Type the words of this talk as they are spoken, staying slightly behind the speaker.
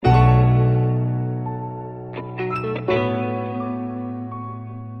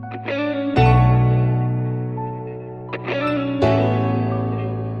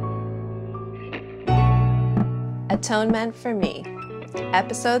Atonement for Me,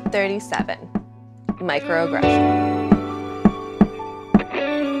 Episode 37, Microaggression.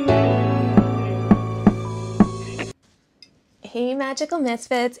 Hey Magical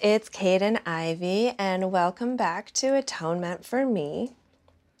Misfits, it's Kate and Ivy, and welcome back to Atonement for Me.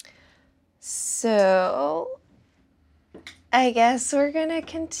 So, I guess we're gonna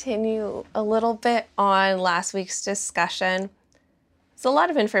continue a little bit on last week's discussion. It's a lot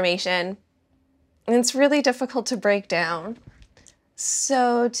of information, and it's really difficult to break down.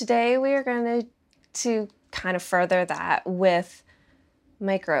 So today we are going to kind of further that with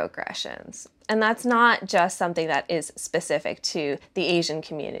microaggressions. And that's not just something that is specific to the Asian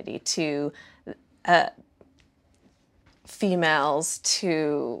community, to females,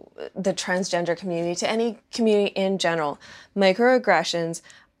 to the transgender community, to any community in general. Microaggressions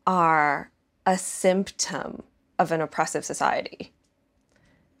are a symptom of an oppressive society.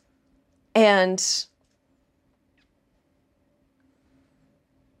 And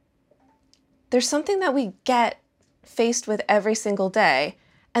there's something that we get faced with every single day,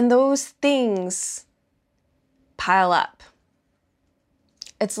 and those things pile up.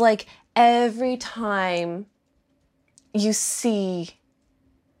 It's like every time you see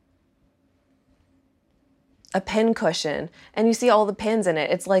a pin cushion and you see all the pins in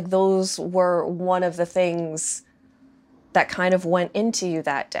it, it's like those were one of the things that kind of went into you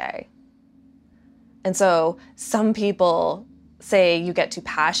that day. And so some people say you get too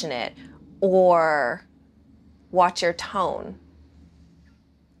passionate or watch your tone.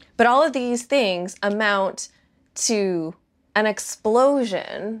 But all of these things amount to an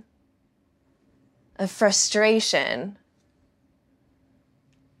explosion of frustration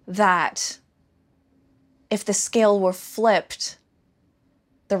that if the scale were flipped,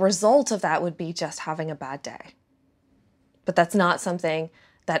 the result of that would be just having a bad day. But that's not something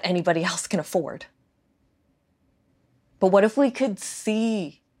that anybody else can afford. But what if we could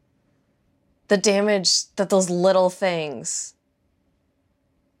see the damage that those little things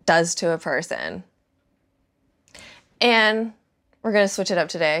does to a person? And we're going to switch it up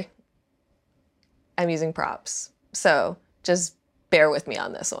today. I'm using props, so just bear with me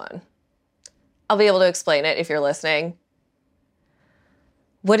on this one. I'll be able to explain it if you're listening.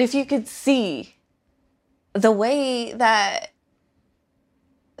 What if you could see the way that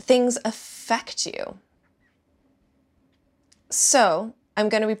things affect you? So I'm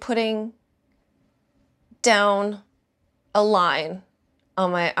going to be putting down a line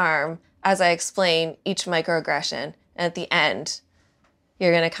on my arm as I explain each microaggression. And at the end,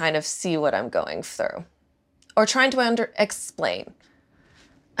 you're going to kind of see what I'm going through or trying to explain.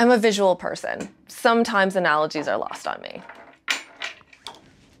 I'm a visual person. Sometimes analogies are lost on me.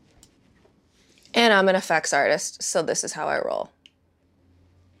 And I'm an effects artist, so this is how I roll.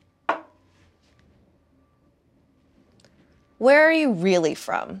 Where are you really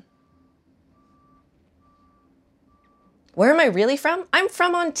from? Where am I really from? I'm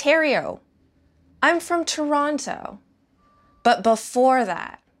from Ontario. I'm from Toronto. But before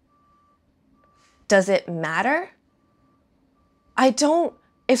that, does it matter?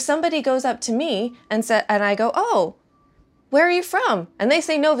 If somebody goes up to me and I go, "Oh, where are you from?" And they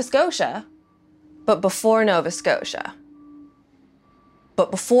say Nova Scotia, but before Nova Scotia. But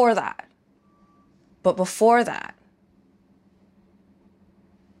before that. But before that.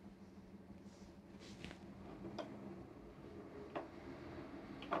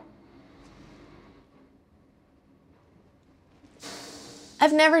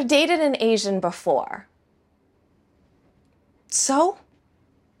 I've never dated an Asian before. So?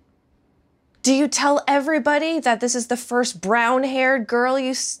 Do you tell everybody that this is the first brown-haired girl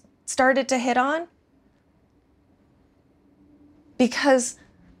you started to hit on? Because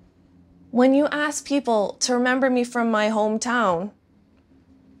when you ask people to remember me from my hometown,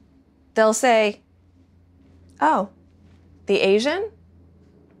 they'll say, "Oh, the Asian?"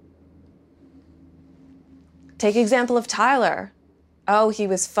 Take example of Tyler. "Oh, he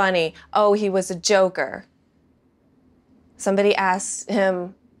was funny. Oh, he was a joker." Somebody asked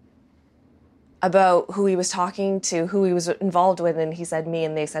him about who he was talking to, who he was involved with, and he said me,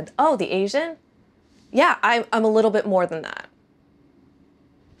 and they said, "Oh, the Asian?" Yeah, I'm a little bit more than that.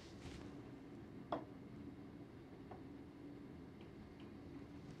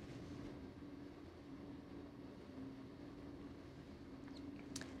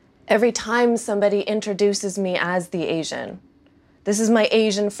 Every time somebody introduces me as the Asian, "This is my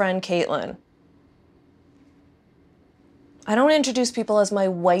Asian friend, Caitlin." I don't introduce people as my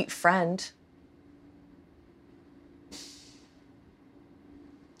white friend.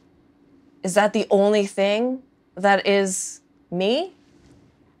 Is that the only thing that is me?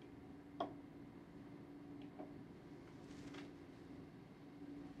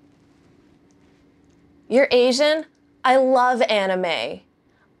 You're Asian? I love anime.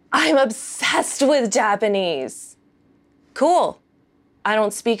 I'm obsessed with Japanese. Cool. I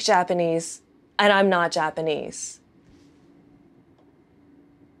don't speak Japanese, and I'm not Japanese.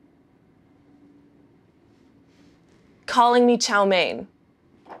 Calling me chow mein.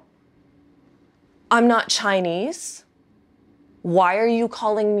 I'm not Chinese. Why are you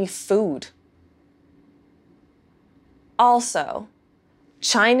calling me food? Also,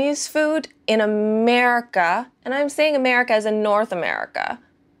 Chinese food in America, and I'm saying America as in North America,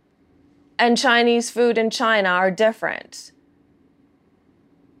 and Chinese food in China are different.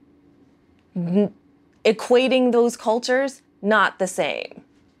 Equating those cultures, not the same.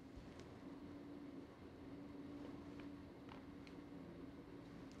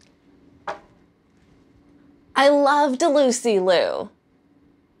 I loved Lucy Liu.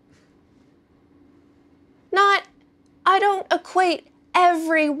 I don't equate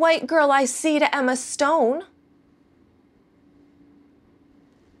every white girl I see to Emma Stone.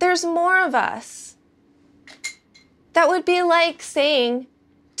 There's more of us. That would be like saying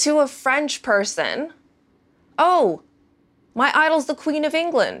to a French person, oh, my idol's the Queen of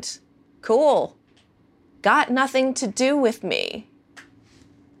England. Cool. Got nothing to do with me.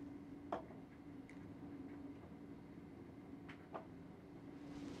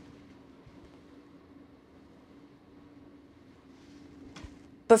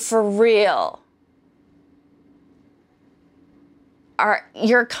 But for real,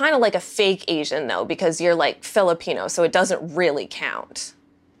 you're kind of like a fake Asian though, because you're like Filipino, so it doesn't really count.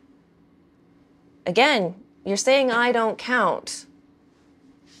 Again, you're saying I don't count.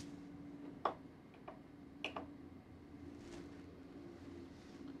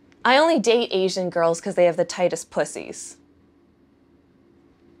 I only date Asian girls because they have the tightest pussies.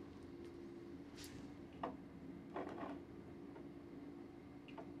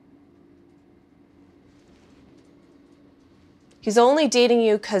 He's only dating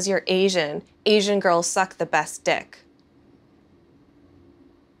you because you're Asian. Asian girls suck the best dick.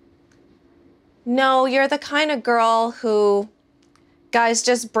 No, you're the kind of girl who guys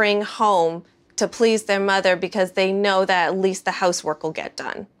just bring home to please their mother because they know that at least the housework will get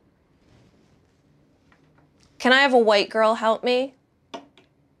done. Can I have a white girl help me?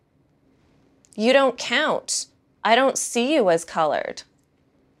 You don't count. I don't see you as colored.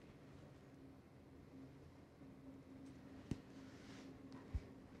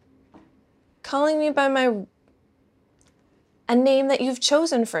 Calling me by a name that you've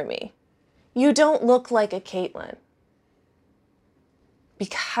chosen for me. You don't look like a Caitlyn.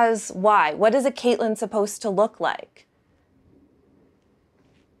 Because why? What is a Caitlyn supposed to look like?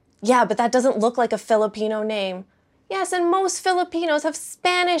 Yeah, but that doesn't look like a Filipino name. Yes, and most Filipinos have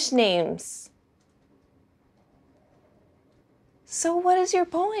Spanish names. So what is your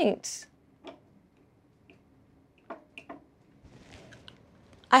point?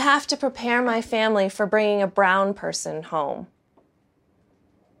 I have to prepare my family for bringing a brown person home.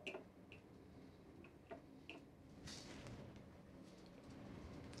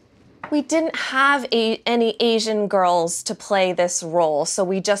 We didn't have any Asian girls to play this role, so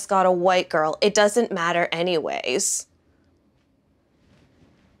we just got a white girl. It doesn't matter anyways.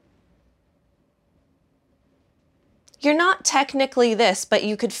 You're not technically this, but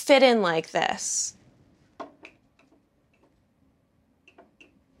you could fit in like this.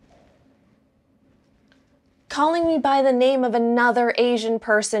 Calling me by the name of another Asian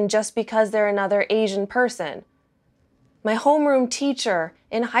person just because they're another Asian person. My homeroom teacher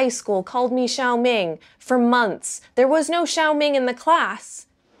in high school called me Xiaoming for months. There was no Xiaoming in the class.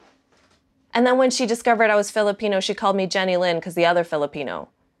 And then when she discovered I was Filipino, she called me Jenny Lin because the other Filipino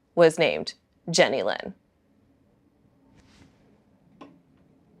was named Jenny Lin.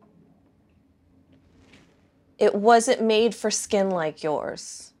 It wasn't made for skin like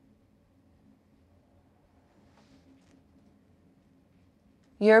yours.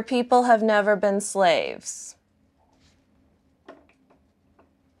 Your people have never been slaves.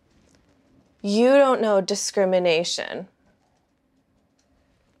 You don't know discrimination.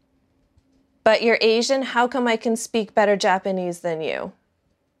 But you're Asian, how come I can speak better Japanese than you?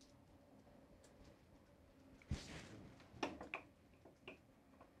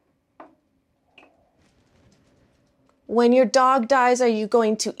 When your dog dies, are you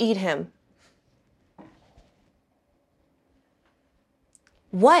going to eat him?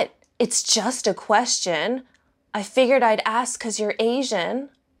 What? It's just a question. I figured I'd ask because you're Asian.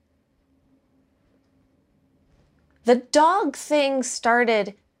 The dog thing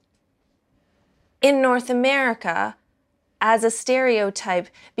started in North America as a stereotype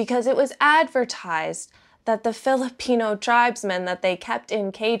because it was advertised that the Filipino tribesmen that they kept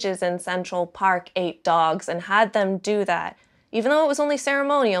in cages in Central Park ate dogs and had them do that, even though it was only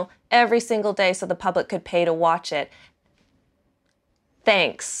ceremonial, every single day so the public could pay to watch it.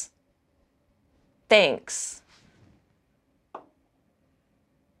 Thanks. Thanks.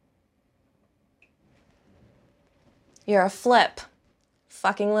 You're a flip.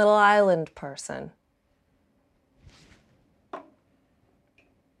 Fucking little island person.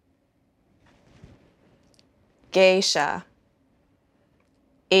 Geisha.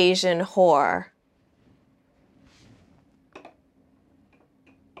 Asian whore.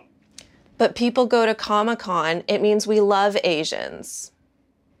 But people go to Comic-Con, it means we love Asians.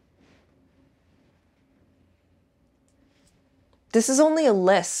 This is only a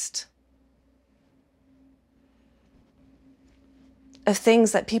list of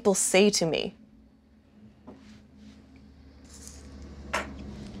things that people say to me.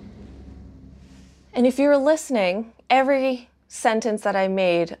 And if you're listening, every sentence that I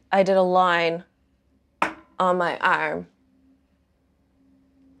made, I did a line on my arm.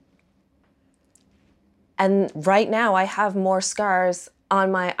 And right now I have more scars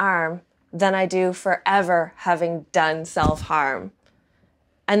on my arm than I do forever having done self-harm.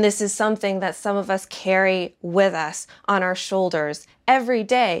 And this is something that some of us carry with us on our shoulders every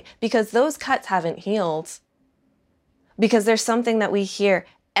day because those cuts haven't healed. Because there's something that we hear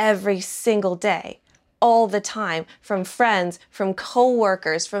every single day, all the time, from friends, from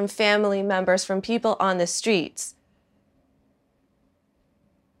coworkers, from family members, from people on the streets.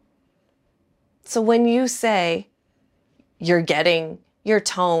 So when you say you're getting your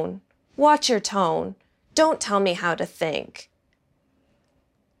tone, watch your tone. Don't tell me how to think.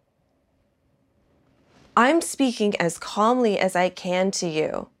 I'm speaking as calmly as I can to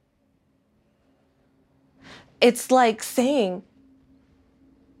you. It's like saying,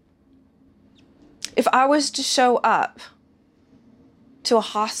 if I was to show up to a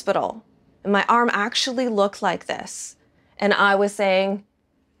hospital and my arm actually looked like this, and I was saying,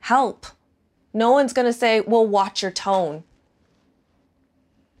 help, no one's going to say, well, watch your tone.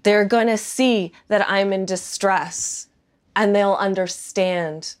 They're going to see that I'm in distress and they'll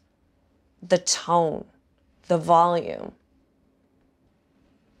understand the tone, the volume.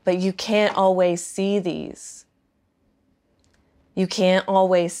 But you can't always see these. You can't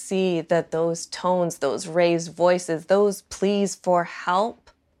always see that those tones, those raised voices, those pleas for help,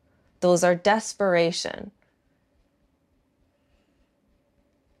 those are desperation.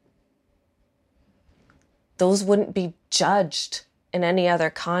 Those wouldn't be judged in any other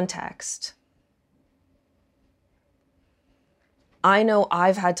context. I know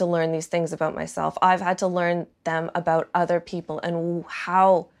I've had to learn these things about myself. I've had to learn them about other people and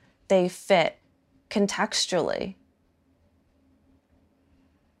how they fit contextually.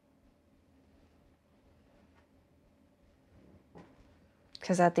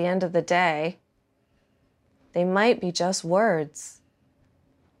 Because at the end of the day, they might be just words.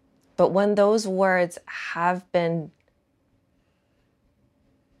 But when those words have been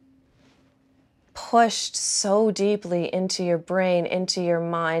pushed so deeply into your brain, into your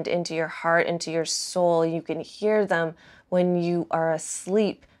mind, into your heart, into your soul, you can hear them when you are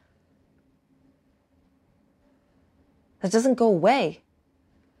asleep. That doesn't go away.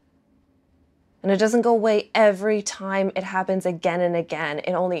 And it doesn't go away every time it happens again and again.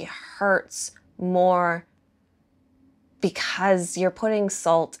 It only hurts more because you're putting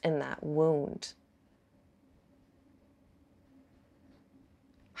salt in that wound.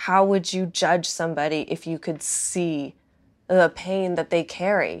 How would you judge somebody if you could see the pain that they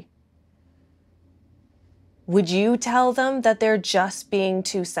carry? Would you tell them that they're just being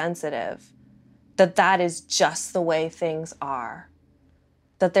too sensitive? That that is just the way things are?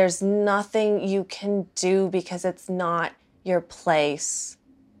 That there's nothing you can do because it's not your place?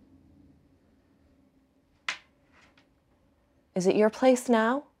 Is it your place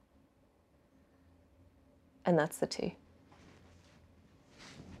now? And that's the tea.